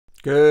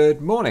Good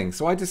morning.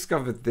 So I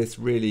discovered this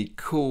really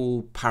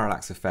cool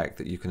parallax effect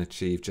that you can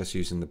achieve just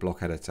using the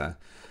block editor.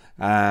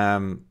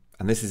 And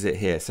this is it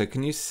here. So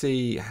can you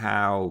see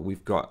how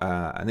we've got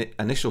an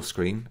initial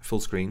screen, full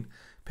screen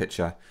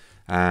picture,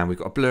 and we've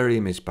got a blurry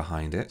image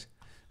behind it.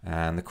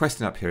 And the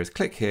question up here is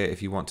click here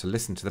if you want to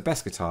listen to the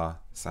best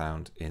guitar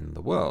sound in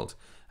the world.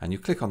 And you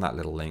click on that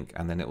little link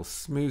and then it will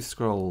smooth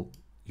scroll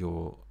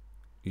your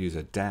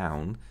user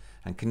down.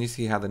 And can you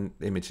see how the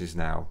image is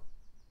now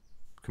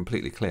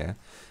completely clear?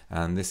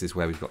 And this is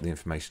where we've got the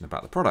information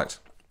about the product.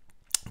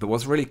 But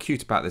what's really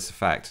cute about this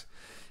effect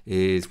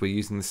is we're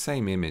using the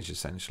same image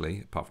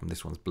essentially, apart from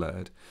this one's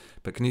blurred.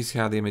 But can you see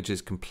how the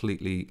images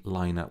completely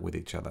line up with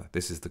each other?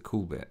 This is the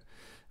cool bit.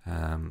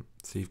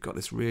 So you've got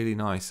this really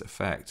nice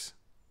effect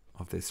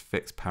of this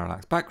fixed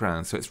parallax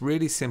background. So it's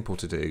really simple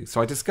to do.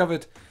 So I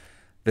discovered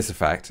this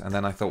effect and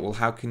then I thought, well,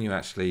 how can you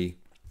actually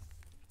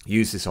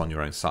use this on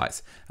your own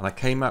sites? And I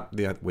came up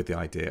with the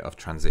idea of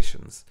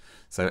transitions.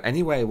 So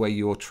anywhere where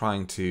you're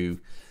trying to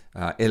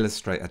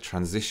illustrate a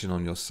transition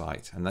on your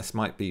site, and this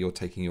might be you're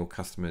taking your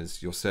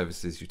customers, your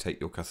services, you take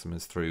your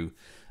customers through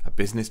a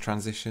business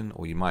transition,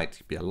 or you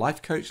might be a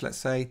life coach, let's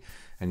say,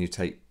 and you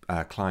take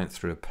a client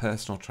through a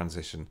personal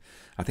transition.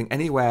 I think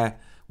anywhere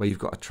where you've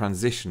got a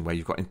transition, where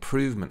you've got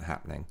improvement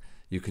happening,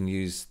 you can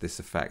use this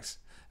effect.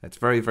 It's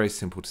very, very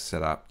simple to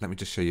set up. Let me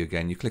just show you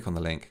again. You click on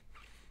the link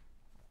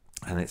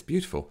and it's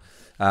beautiful.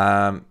 So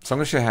I'm going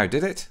to show you how I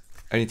did it.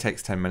 Only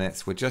takes 10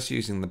 minutes. We're just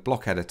using the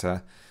block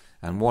editor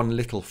and one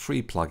little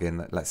free plugin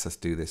that lets us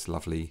do this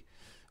lovely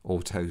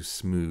auto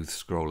smooth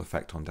scroll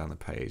effect on down the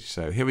page.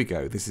 So here we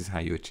go. This is how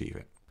you achieve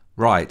it.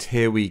 Right,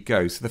 here we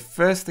go. So the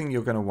first thing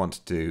you're going to want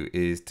to do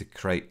is to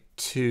create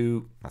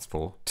two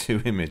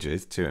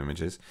images,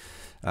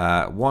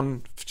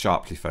 one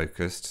sharply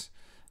focused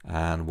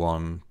and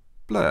one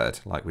blurred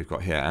like we've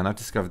got here. And I've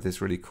discovered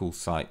this really cool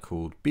site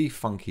called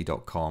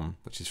befunky.com,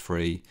 which is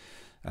free,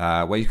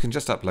 where you can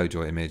just upload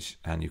your image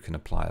and you can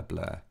apply a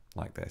blur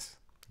like this.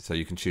 So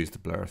you can choose the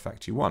blur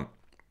effect you want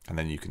and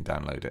then you can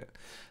download it.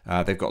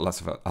 They've got lots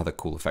of other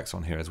cool effects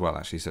on here as well,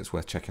 actually, so it's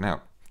worth checking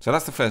out. So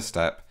that's the first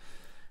step.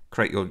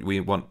 We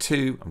want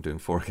two, I'm doing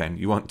four again,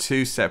 you want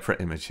two separate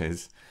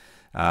images,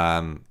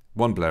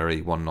 one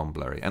blurry, one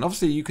non-blurry. And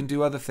obviously you can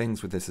do other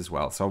things with this as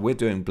well. So we're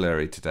doing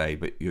blurry today,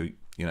 but you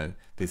know,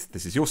 this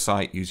is your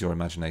site, use your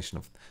imagination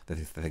of the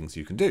things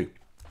you can do.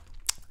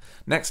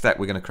 Next step,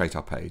 we're going to create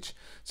our page.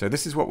 So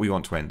this is what we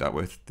want to end up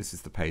with. This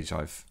is the page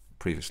I've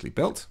previously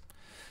built.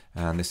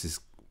 And this is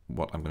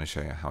what I'm going to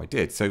show you how I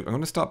did. So I'm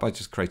going to start by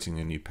just creating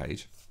a new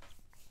page.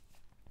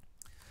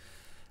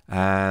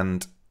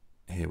 And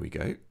here we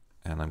go.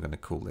 And I'm going to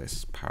call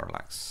this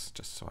parallax,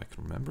 just so I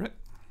can remember it.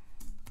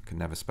 I can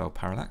never spell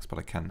parallax, but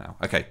I can now.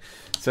 Okay,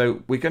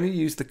 so we're going to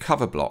use the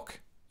cover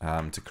block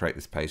to create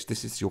this page.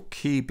 This is your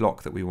key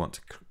block that we want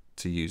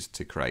to use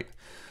to create.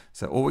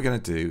 So all we're going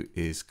to do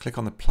is click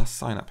on the plus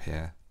sign up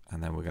here,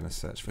 and then we're going to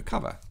search for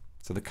cover.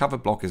 So the cover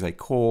block is a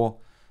core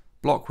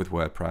block with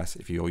WordPress.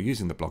 If you're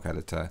using the block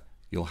editor,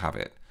 you'll have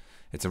it.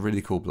 It's a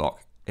really cool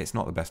block. It's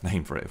not the best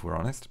name for it, if we're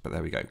honest, but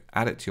there we go.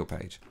 Add it to your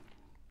page.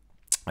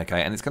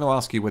 Okay, and it's going to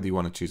ask you whether you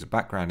want to choose a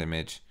background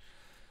image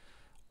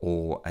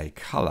or a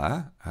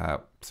color.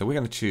 So we're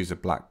going to choose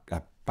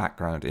a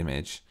background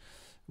image.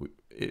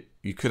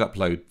 You could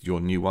upload your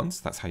new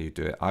ones. That's how you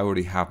do it. I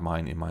already have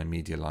mine in my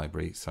media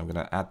library, so I'm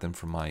going to add them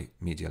from my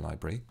media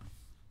library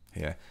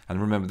here.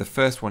 And remember, the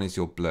first one is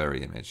your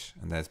blurry image,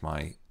 and there's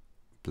my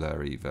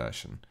blurry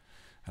version.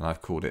 And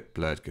I've called it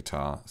blurred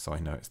guitar, so I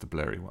know it's the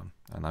blurry one.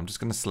 And I'm just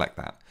going to select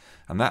that.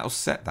 And that will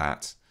set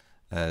that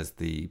as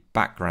the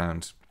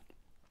background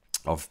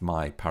of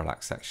my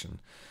parallax section.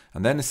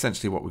 And then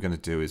essentially what we're going to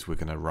do is we're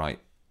going to write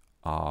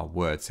our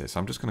words here. So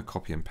I'm just going to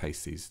copy and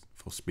paste these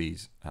for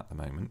speed at the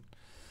moment.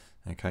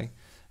 Okay,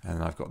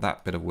 and I've got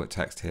that bit of word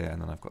text here,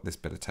 and then I've got this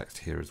bit of text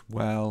here as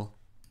well.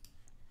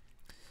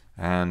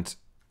 And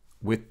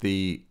with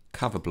the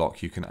cover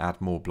block, you can add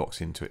more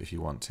blocks into it if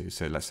you want to.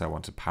 So let's say I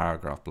want a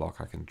paragraph block,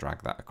 I can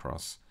drag that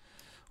across.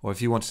 Or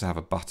if you wanted to have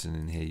a button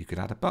in here, you could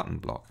add a button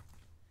block.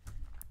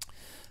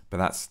 But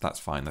that's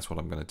fine, that's what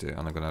I'm going to do,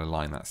 and I'm going to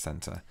align that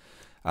center.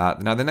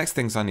 Now the next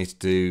things I need to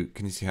do,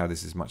 can you see how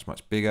this is much,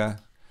 much bigger?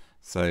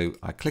 So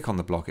I click on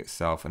the block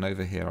itself, and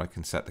over here I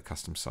can set the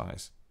custom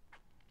size.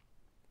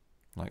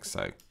 Like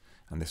so.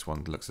 And this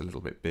one looks a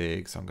little bit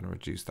big, so I'm going to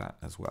reduce that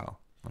as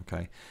well.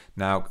 Okay.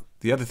 Now,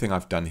 the other thing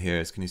I've done here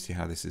is, can you see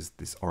how this is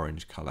this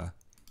orange color?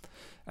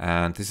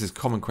 And this is a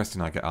common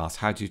question I get asked.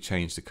 How do you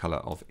change the color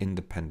of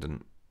individual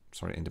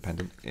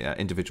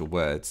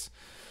words?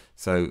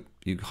 So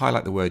you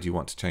highlight the word you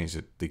want to change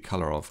the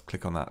color of,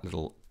 click on that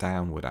little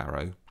downward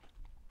arrow.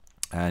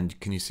 And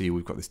can you see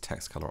we've got this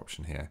text color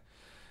option here?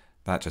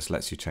 That just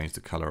lets you change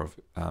the color of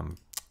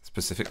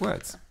specific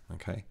words.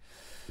 Okay.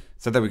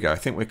 So there we go. I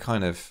think we're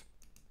kind of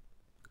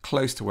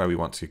close to where we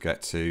want to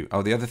get to.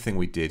 Oh, the other thing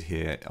we did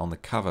here on the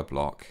cover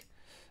block,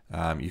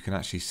 you can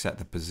actually set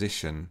the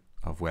position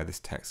of where this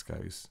text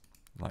goes,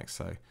 like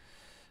so.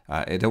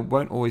 It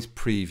won't always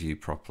preview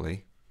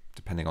properly,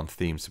 depending on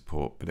theme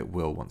support, but it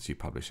will once you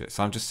publish it.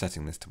 So I'm just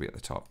setting this to be at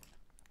the top.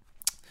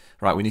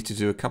 Right, we need to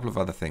do a couple of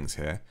other things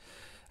here.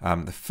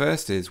 The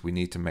first is we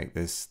need to make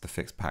this the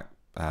fixed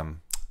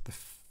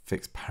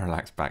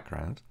parallax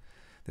background.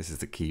 This is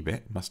the key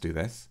bit, must do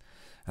this.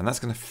 And that's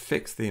going to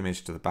fix the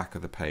image to the back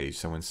of the page.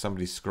 So when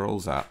somebody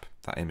scrolls up,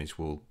 that image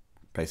will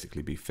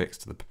basically be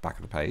fixed to the back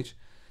of the page.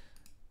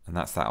 And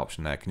that's that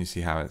option there. Can you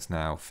see how it's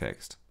now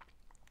fixed?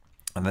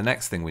 And the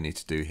next thing we need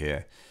to do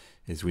here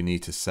is we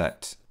need to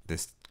set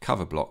this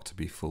cover block to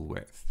be full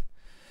width.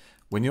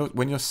 When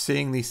you're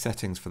seeing these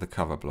settings for the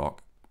cover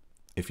block,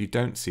 if you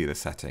don't see the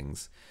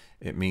settings,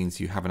 it means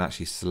you haven't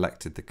actually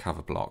selected the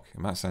cover block. It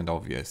might sound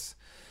obvious,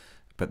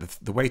 but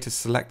the way to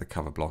select the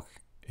cover block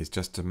is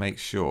just to make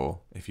sure,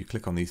 if you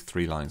click on these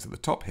 3 lines at the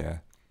top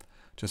here,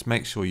 just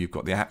make sure you've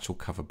got the actual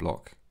cover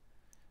block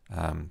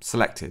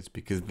selected,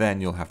 because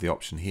then you'll have the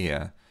option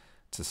here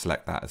to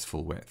select that as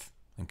full width.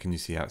 And can you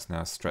see how it's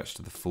now stretched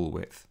to the full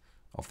width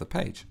of the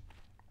page?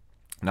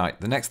 Now,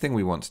 the next thing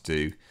we want to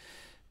do,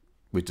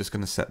 we're just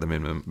going to set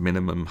the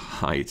minimum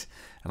height,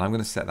 and I'm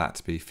going to set that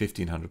to be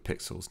 1500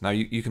 pixels. Now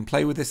you can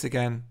play with this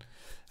again.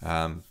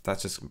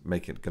 That's just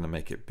going to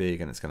make it big,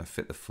 and it's going to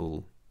fit the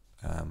full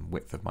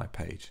width of my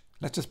page.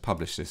 Let's just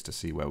publish this to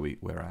see where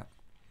we're at.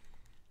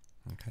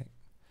 Okay,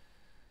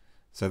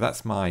 so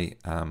that's my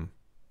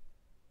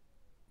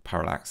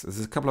parallax.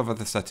 There's a couple of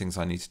other settings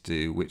I need to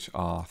do, which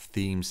are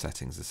theme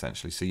settings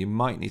essentially. So you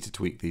might need to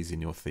tweak these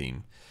in your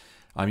theme.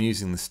 I'm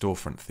using the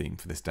storefront theme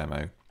for this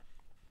demo.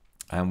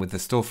 And with the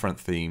storefront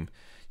theme,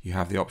 you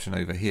have the option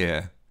over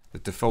here. The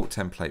default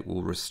template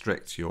will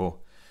restrict your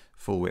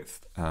full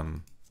width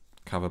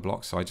cover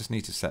block. So I just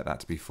need to set that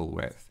to be full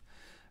width.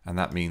 And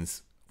that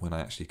means when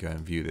I actually go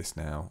and view this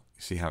now,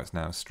 you see how it's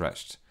now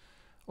stretched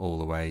all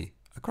the way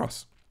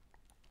across.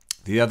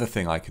 The other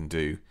thing I can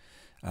do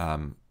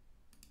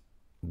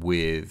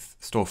with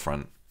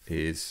storefront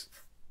is,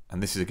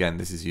 and this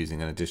is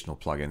using an additional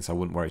plugin, so I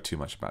wouldn't worry too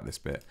much about this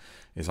bit,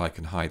 is I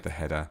can hide the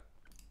header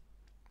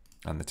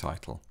and the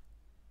title.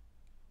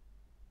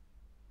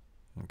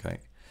 Okay,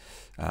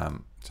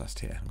 just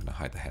here, I'm going to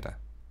hide the header.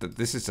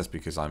 This is just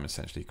because I'm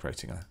essentially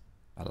creating a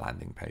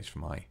landing page for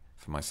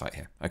my site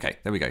here. Okay,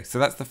 there we go. So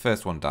that's the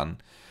first one done.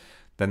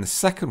 Then the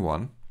second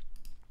one,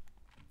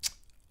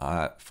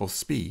 for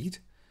speed,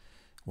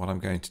 what I'm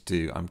going to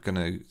do, I'm going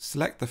to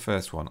select the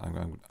first one,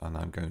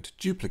 I'm going to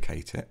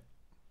duplicate it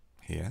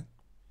here.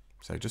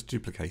 So just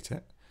duplicate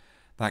it.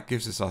 That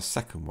gives us our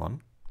second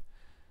one.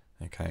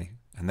 Okay,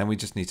 and then we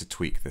just need to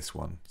tweak this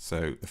one.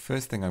 So the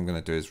first thing I'm going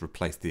to do is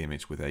replace the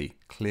image with a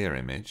clear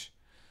image,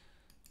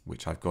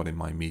 which I've got in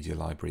my media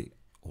library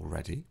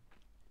already.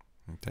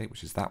 Okay,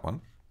 which is that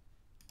one.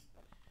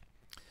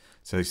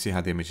 So you see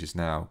how the image is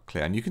now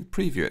clear, and you can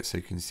preview it so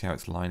you can see how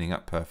it's lining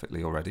up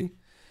perfectly already.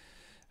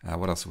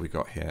 What else have we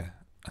got here?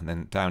 And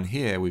then down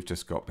here we've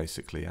just got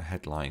basically a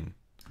headline.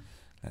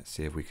 Let's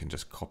see if we can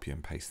just copy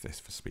and paste this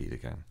for speed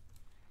again.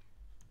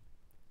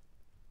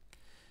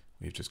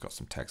 We've just got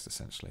some text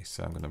essentially.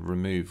 So I'm going to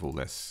remove all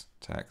this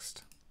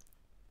text.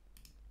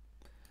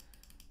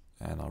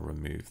 And I'll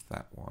remove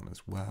that one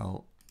as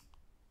well.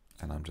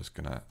 And I'm just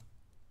going to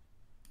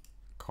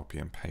copy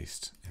and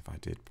paste, if I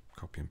did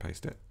copy and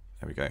paste it.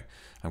 There we go.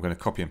 I'm going to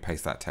copy and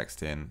paste that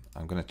text in.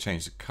 I'm going to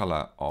change the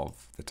color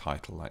of the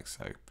title like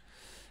so.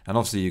 And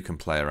obviously you can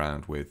play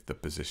around with the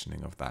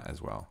positioning of that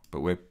as well.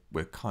 But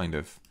we're kind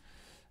of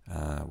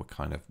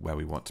where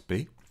we want to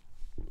be.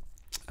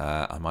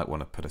 I might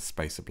want to put a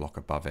spacer block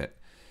above it,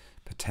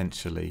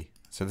 potentially.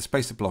 So the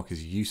spacer block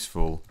is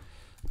useful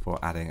for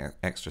adding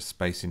extra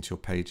space into your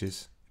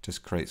pages. It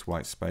just creates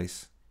white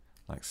space,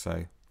 like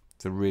so.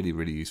 It's a really,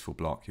 really useful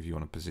block if you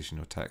want to position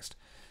your text,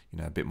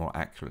 a bit more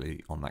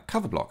accurately on that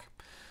cover block.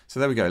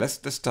 So there we go. Let's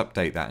just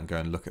update that and go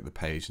and look at the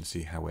page and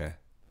see how we're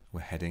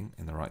heading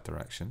in the right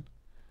direction.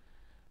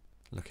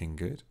 Looking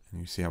good. And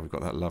you see how we've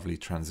got that lovely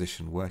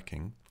transition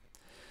working.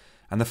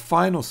 And the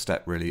final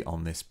step really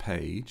on this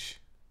page,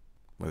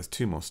 well, there's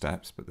 2 more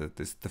steps, but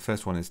the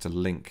first one is to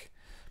link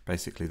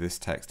basically this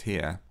text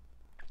here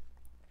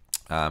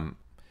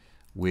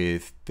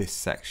with this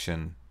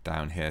section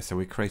down here. So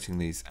we're creating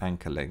these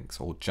anchor links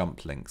or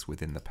jump links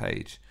within the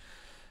page.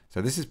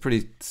 So this is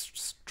pretty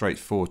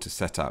straightforward to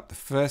set up. The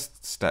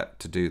first step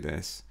to do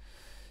this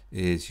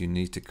is you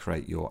need to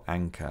create your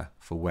anchor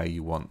for where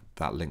you want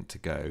that link to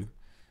go,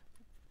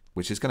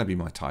 which is going to be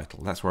my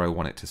title. That's where I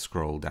want it to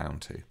scroll down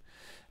to.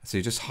 So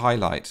you just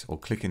highlight or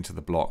click into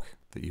the block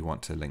that you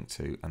want to link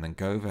to, and then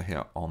go over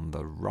here on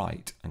the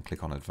right and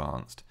click on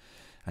Advanced,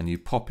 and you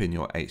pop in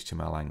your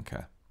HTML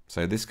anchor.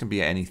 So this can be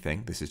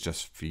anything. This is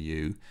just for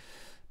you,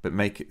 but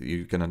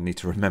you're going to need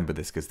to remember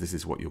this because this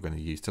is what you're going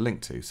to use to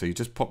link to. So you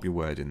just pop your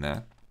word in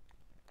there,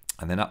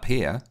 and then up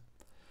here,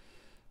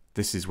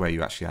 this is where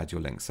you actually add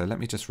your link. So let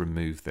me just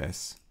remove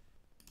this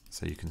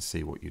so you can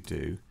see what you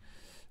do.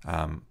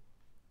 In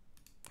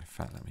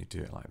fact, let me do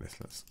it like this.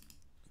 Let's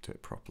do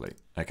it properly.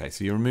 Okay,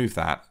 so you remove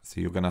that.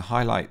 So you're going to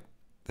highlight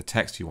the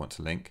text you want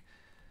to link.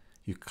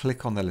 You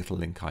click on the little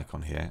link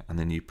icon here, and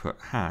then you put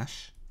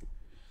hash,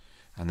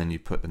 and then you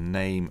put the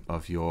name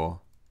of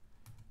your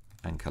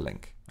anchor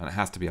link. And it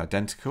has to be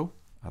identical,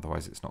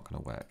 otherwise it's not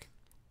going to work.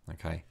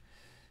 Okay,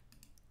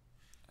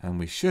 And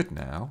we should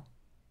now,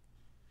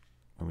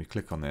 when we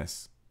click on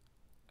this,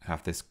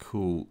 have this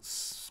cool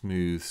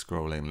smooth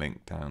scrolling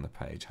link down the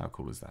page. How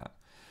cool is that?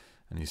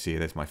 And you see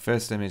there's my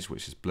first image,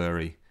 which is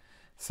blurry,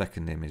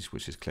 second image,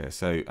 which is clear.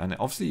 So, and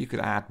obviously you could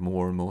add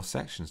more and more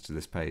sections to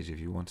this page if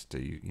you wanted to.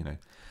 You know,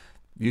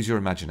 use your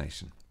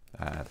imagination.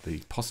 The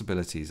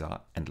possibilities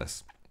are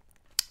endless.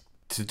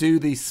 To do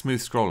the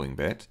smooth scrolling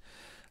bit,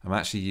 I'm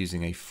actually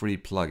using a free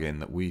plugin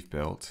that we've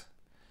built,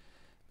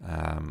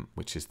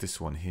 which is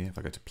this one here. If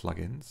I go to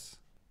plugins,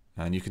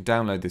 and you can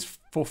download this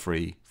for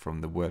free from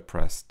the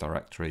WordPress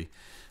directory.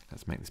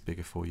 Let's make this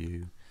bigger for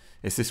you.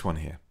 It's this one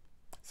here.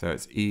 So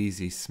it's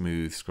easy,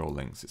 smooth scroll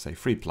links. It's a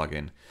free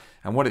plugin,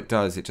 and what it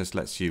does, it just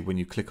lets you, when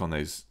you click on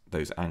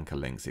those anchor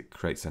links, it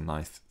creates a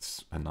nice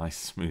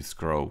smooth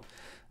scroll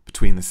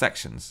between the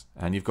sections,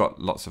 and you've got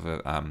lots of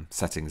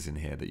settings in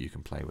here that you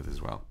can play with as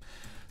well.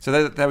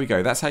 So there we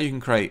go. That's how you can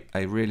create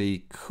a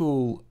really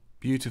cool,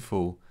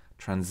 beautiful,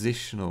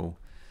 transitional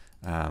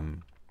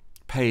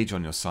page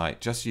on your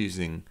site just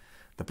using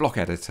the block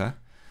editor,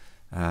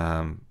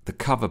 the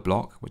cover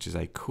block, which is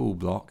a cool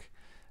block,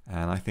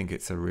 and I think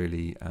it's a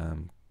really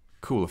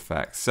cool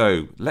effect.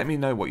 So let me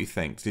know what you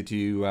think. Do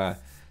you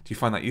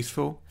find that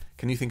useful?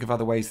 Can you think of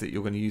other ways that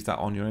you're going to use that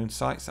on your own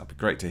sites? That'd be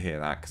great to hear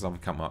that, because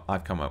I've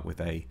come up with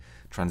a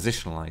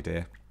transitional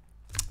idea.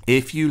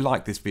 If you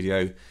like this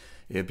video,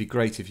 it'd be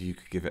great if you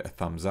could give it a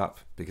thumbs up,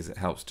 because it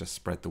helps just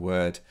spread the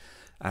word.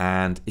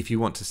 And if you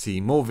want to see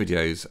more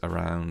videos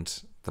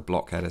around the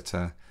block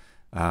editor,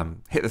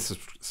 hit the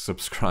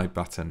subscribe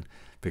button,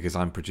 because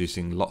I'm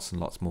producing lots and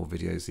lots more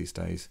videos these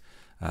days,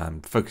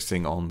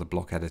 focusing on the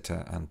block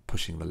editor and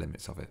pushing the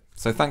limits of it.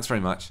 So thanks very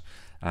much,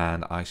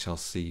 and I shall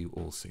see you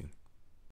all soon.